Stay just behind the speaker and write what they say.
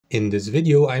In this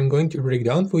video, I'm going to break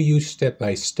down for you step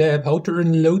by step how to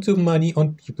earn loads of money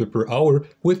on People Per Hour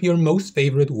with your most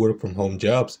favorite work from home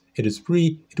jobs. It is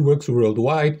free, it works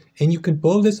worldwide, and you can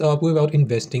pull this up without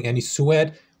investing any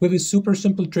sweat with a super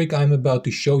simple trick I'm about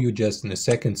to show you just in a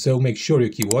second. So make sure you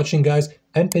keep watching, guys,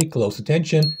 and pay close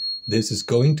attention. This is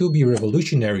going to be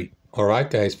revolutionary.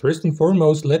 Alright guys, first and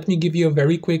foremost, let me give you a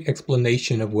very quick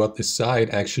explanation of what this site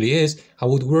actually is,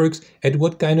 how it works, and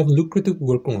what kind of lucrative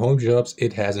work from home jobs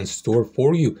it has in store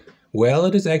for you. Well,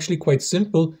 it is actually quite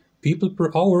simple. People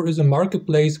Per Hour is a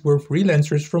marketplace where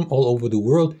freelancers from all over the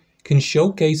world can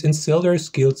showcase and sell their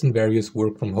skills in various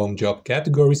work from home job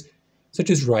categories, such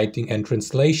as writing and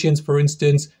translations, for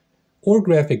instance, or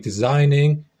graphic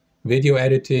designing, video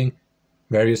editing,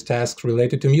 various tasks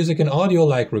related to music and audio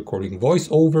like recording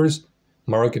voiceovers,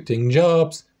 marketing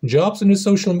jobs, jobs in the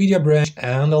social media branch,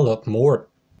 and a lot more.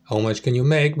 How much can you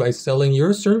make by selling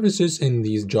your services in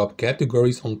these job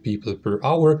categories on People Per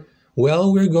Hour?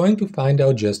 Well, we're going to find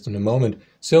out just in a moment.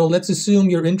 So let's assume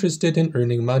you're interested in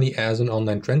earning money as an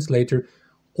online translator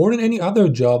or in any other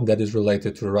job that is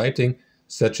related to writing,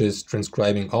 such as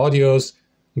transcribing audios,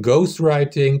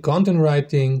 ghostwriting, content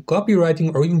writing,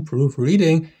 copywriting, or even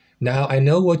proofreading. Now, I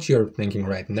know what you're thinking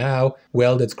right now.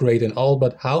 Well, that's great and all,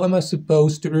 but how am I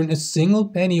supposed to earn a single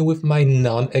penny with my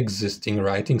non-existing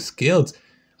writing skills?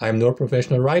 I'm no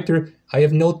professional writer, I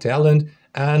have no talent,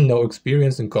 and no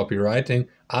experience in copywriting.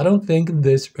 I don't think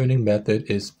this earning method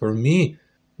is for me.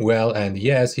 Well, and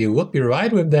yes, you would be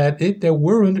right with that if there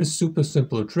weren't a super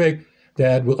simple trick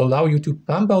that will allow you to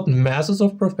pump out masses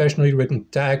of professionally written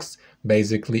texts,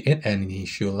 basically in any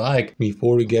niche you like.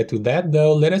 Before we get to that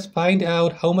though, let us find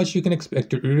out how much you can expect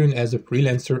to earn as a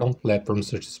freelancer on platforms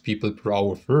such as People Per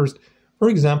Hour first, for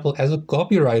example as a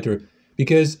copywriter,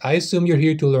 because I assume you're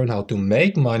here to learn how to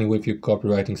make money with your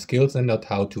copywriting skills and not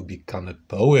how to become a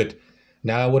poet.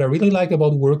 Now, what I really like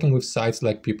about working with sites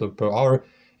like People Per Hour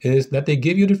is that they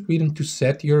give you the freedom to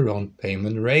set your own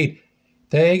payment rate.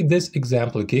 Take this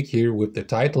example gig here with the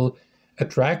title,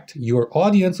 Attract Your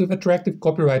Audience with Attractive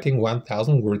Copywriting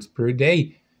 1000 Words Per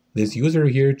Day. This user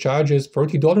here charges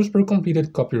 $40 per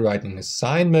completed copywriting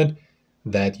assignment.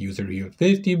 That user here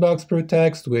 $50 per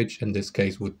text, which in this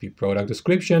case would be product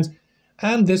descriptions.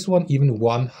 And this one even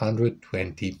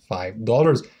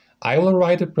 $125. I will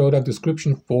write a product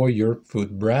description for your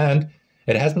food brand.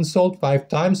 It has been sold 5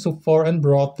 times so far and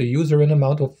brought the user an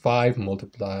amount of 5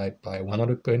 multiplied by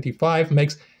 125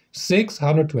 makes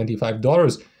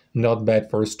 $625. Not bad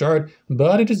for a start,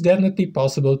 but it is definitely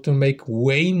possible to make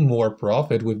way more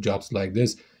profit with jobs like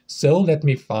this. So let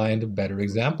me find a better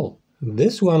example.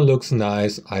 This one looks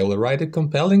nice. I will write a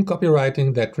compelling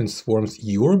copywriting that transforms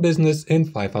your business in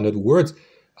 500 words.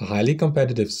 A highly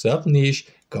competitive sub-niche,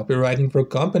 copywriting for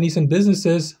companies and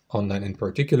businesses, online in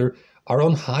particular, are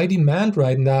on high demand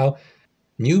right now.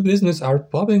 New business are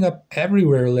popping up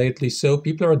everywhere lately, so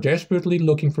people are desperately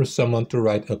looking for someone to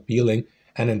write appealing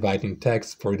and inviting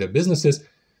text for their businesses,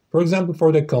 for example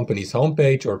for their company's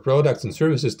homepage or products and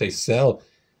services they sell.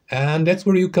 And that's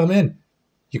where you come in.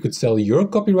 You could sell your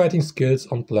copywriting skills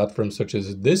on platforms such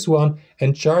as this one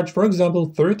and charge, for example,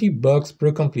 $30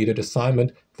 per completed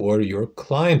assignment for your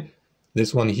client.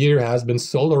 This one here has been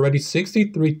sold already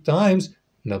 63 times.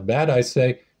 Not bad, I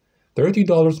say.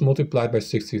 $30 multiplied by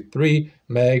 63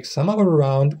 makes somewhere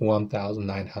around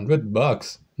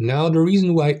 $1,900. Now, the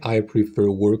reason why I prefer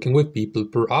working with People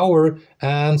Per Hour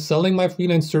and selling my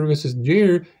freelance services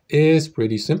there is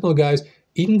pretty simple, guys.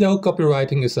 Even though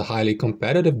copywriting is a highly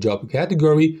competitive job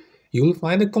category, you will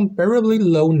find a comparably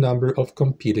low number of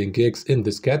competing gigs in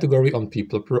this category on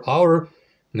People Per Hour,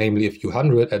 namely a few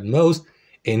hundred at most.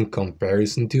 In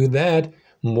comparison to that,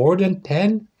 more than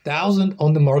 10,000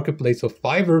 on the marketplace of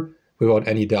Fiverr, without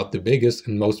any doubt the biggest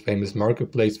and most famous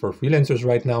marketplace for freelancers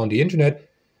right now on the internet.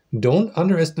 Don't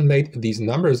underestimate these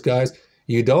numbers, guys.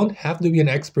 You don't have to be an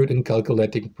expert in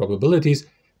calculating probabilities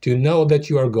to know that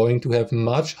you are going to have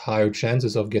much higher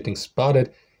chances of getting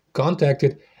spotted,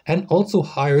 contacted, and also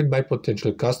hired by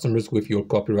potential customers with your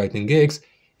copywriting gigs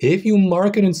if you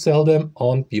market and sell them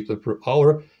on People Per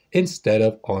Hour instead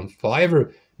of on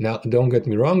Fiverr. Now, don't get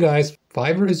me wrong, guys,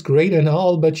 Fiverr is great and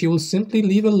all, but you will simply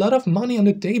leave a lot of money on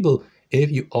the table if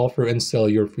you offer and sell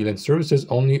your freelance services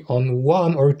only on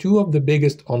 1 or 2 of the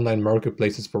biggest online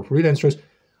marketplaces for freelancers,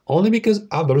 only because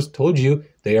others told you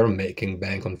they are making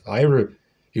bank on Fiverr.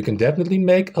 You can definitely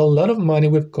make a lot of money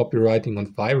with copywriting on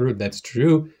Fiverr, that's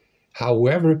true.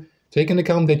 However, take into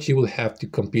account that you will have to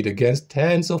compete against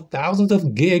tens of thousands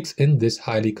of gigs in this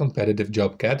highly competitive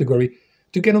job category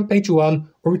to get on page 1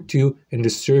 or 2 in the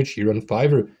search here on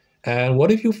Fiverr. And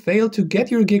what if you fail to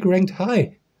get your gig ranked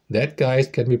high? That, guys,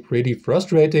 can be pretty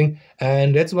frustrating,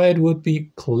 and that's why it would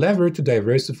be clever to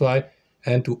diversify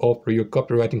and to offer your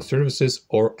copywriting services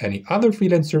or any other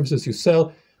freelance services you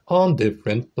sell on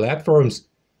different platforms.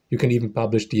 You can even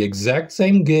publish the exact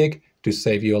same gig to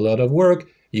save you a lot of work,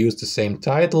 use the same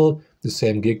title, the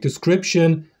same gig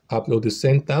description, upload the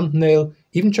same thumbnail,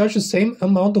 even charge the same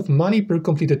amount of money per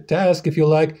completed task if you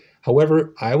like.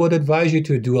 However, I would advise you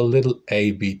to do a little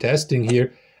A/B testing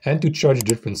here and to charge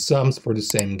different sums for the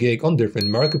same gig on different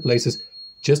marketplaces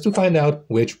just to find out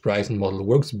which pricing model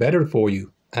works better for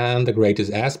you. And the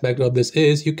greatest aspect of this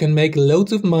is you can make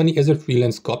loads of money as a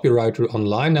freelance copywriter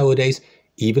online nowadays,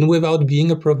 even without being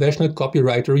a professional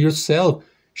copywriter yourself.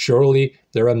 Surely,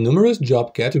 there are numerous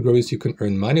job categories you can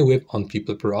earn money with on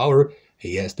PeoplePerHour.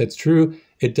 Yes, that's true.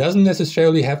 It doesn't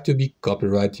necessarily have to be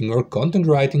copywriting or content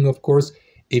writing, of course.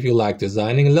 If you like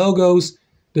designing logos,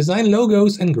 design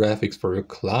logos and graphics for your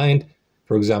client.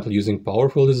 For example, using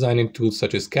powerful designing tools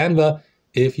such as Canva.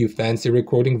 If you fancy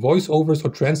recording voiceovers or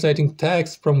translating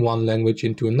text from one language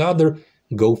into another,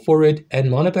 go for it and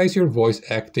monetize your voice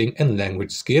acting and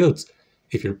language skills.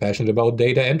 If you're passionate about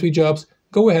data entry jobs,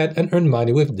 go ahead and earn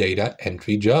money with data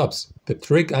entry jobs. The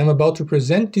trick I'm about to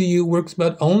present to you works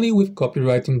but only with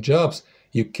copywriting jobs.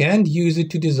 You can't use it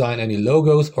to design any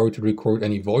logos or to record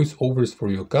any voiceovers for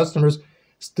your customers.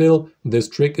 Still, this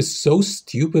trick is so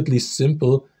stupidly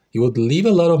simple, you would leave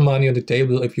a lot of money on the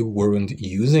table if you weren't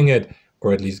using it,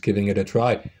 or at least giving it a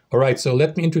try. Alright, so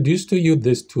let me introduce to you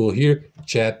this tool here,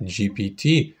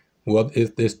 ChatGPT. What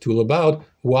is this tool about?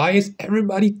 Why is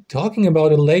everybody talking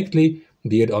about it lately,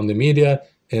 be it on the media,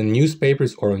 in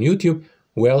newspapers or on YouTube?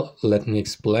 Well, let me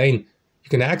explain. You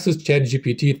can access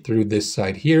ChatGPT through this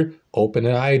site here,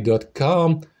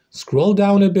 openai.com. Scroll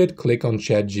down a bit, click on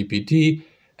ChatGPT,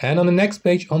 and on the next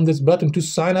page on this button to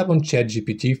sign up on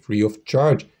ChatGPT free of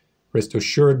charge. Rest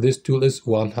assured, this tool is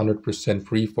 100%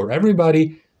 free for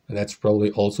everybody, and that's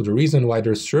probably also the reason why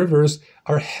their servers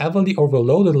are heavily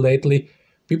overloaded lately.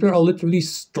 People are literally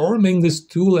storming this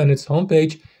tool and its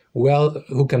homepage. Well,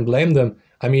 who can blame them?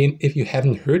 I mean, if you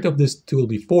haven't heard of this tool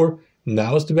before,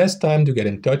 now is the best time to get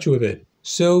in touch with it.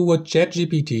 So what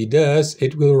ChatGPT does,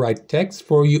 it will write text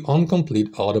for you on complete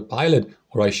autopilot,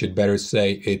 or I should better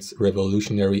say it's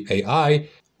revolutionary AI,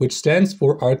 which stands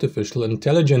for artificial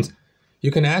intelligence.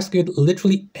 You can ask it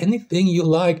literally anything you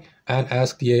like and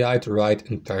ask the AI to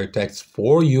write entire text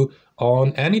for you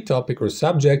on any topic or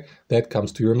subject that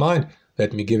comes to your mind.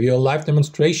 Let me give you a live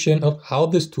demonstration of how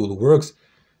this tool works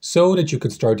so that you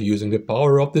can start using the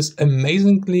power of this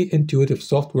amazingly intuitive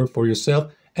software for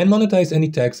yourself and monetize any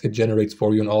text it generates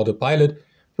for you on autopilot,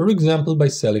 for example by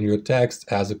selling your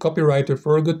text as a copywriter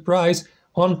for a good price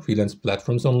on freelance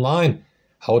platforms online.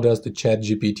 How does the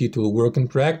ChatGPT tool work in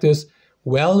practice?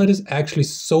 Well, it is actually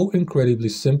so incredibly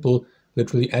simple.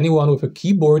 Literally anyone with a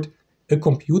keyboard, a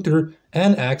computer,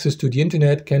 and access to the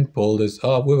internet can pull this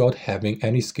off without having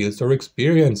any skills or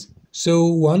experience. So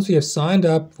once you have signed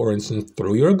up, for instance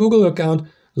through your Google account,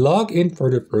 log in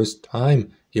for the first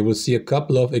time. You will see a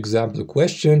couple of example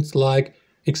questions like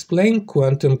explain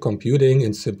quantum computing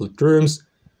in simple terms,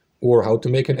 or how to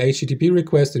make an HTTP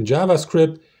request in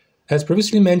JavaScript. As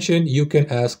previously mentioned, you can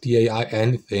ask the AI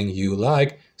anything you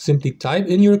like. Simply type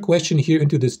in your question here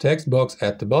into this text box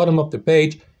at the bottom of the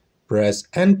page, press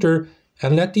enter,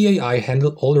 and let the AI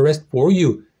handle all the rest for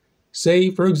you.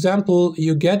 Say, for example,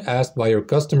 you get asked by your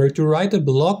customer to write a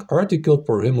blog article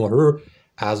for him or her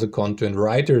as a content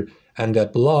writer, and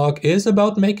that blog is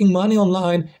about making money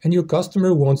online, and your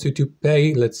customer wants you to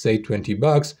pay, let's say 20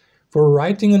 bucks, for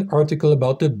writing an article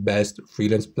about the best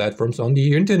freelance platforms on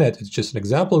the internet. It's just an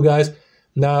example, guys.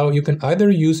 Now, you can either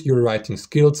use your writing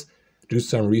skills, do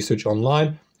some research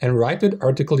online, and write that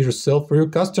article yourself for your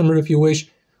customer if you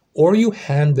wish, or you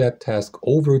hand that task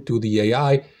over to the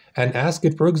AI and ask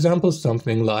it, for example,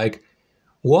 something like,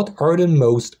 what are the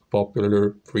most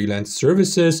popular freelance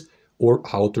services, or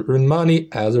how to earn money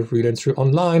as a freelancer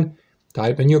online?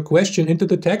 Type in your question into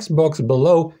the text box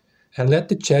below and let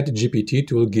the ChatGPT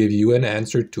tool give you an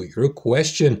answer to your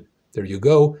question. There you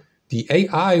go. The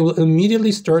AI will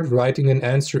immediately start writing an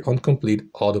answer on complete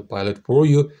autopilot for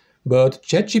you. But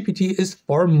ChatGPT is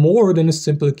far more than a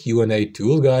simple Q&A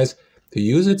tool, guys. To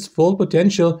use its full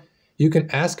potential, you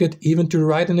can ask it even to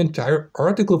write an entire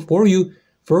article for you,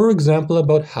 for example,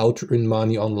 about how to earn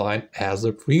money online as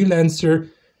a freelancer.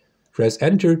 Press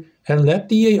enter and let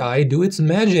the AI do its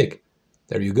magic.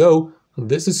 There you go.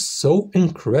 This is so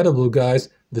incredible, guys.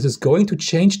 This is going to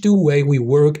change the way we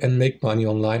work and make money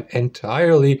online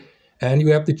entirely. And you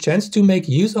have the chance to make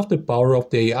use of the power of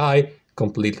the AI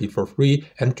completely for free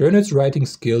and turn its writing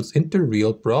skills into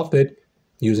real profit.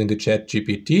 Using the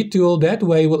ChatGPT tool that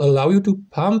way will allow you to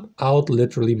pump out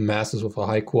literally masses of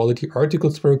high quality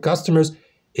articles for your customers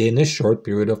in a short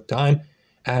period of time,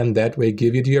 and that way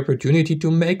give you the opportunity to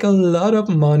make a lot of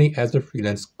money as a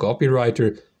freelance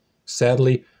copywriter.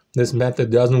 Sadly, this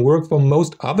method doesn't work for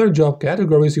most other job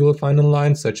categories you will find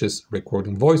online, such as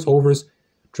recording voiceovers,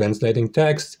 translating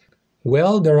text.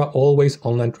 Well, there are always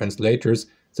online translators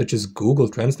such as Google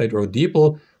Translate or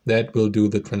DeepL that will do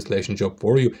the translation job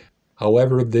for you.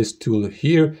 However, this tool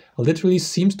here literally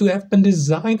seems to have been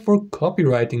designed for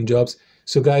copywriting jobs.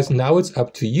 So guys, now it's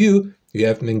up to you. You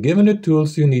have been given the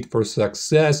tools you need for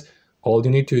success. All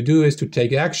you need to do is to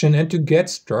take action and to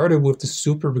get started with the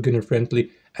super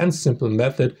beginner-friendly and simple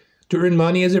method to earn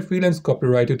money as a freelance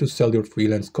copywriter, to sell your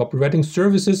freelance copywriting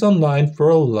services online for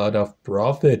a lot of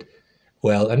profit.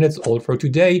 Well, and that's all for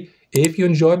today. If you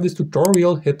enjoyed this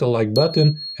tutorial, hit the like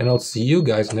button and I'll see you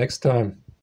guys next time.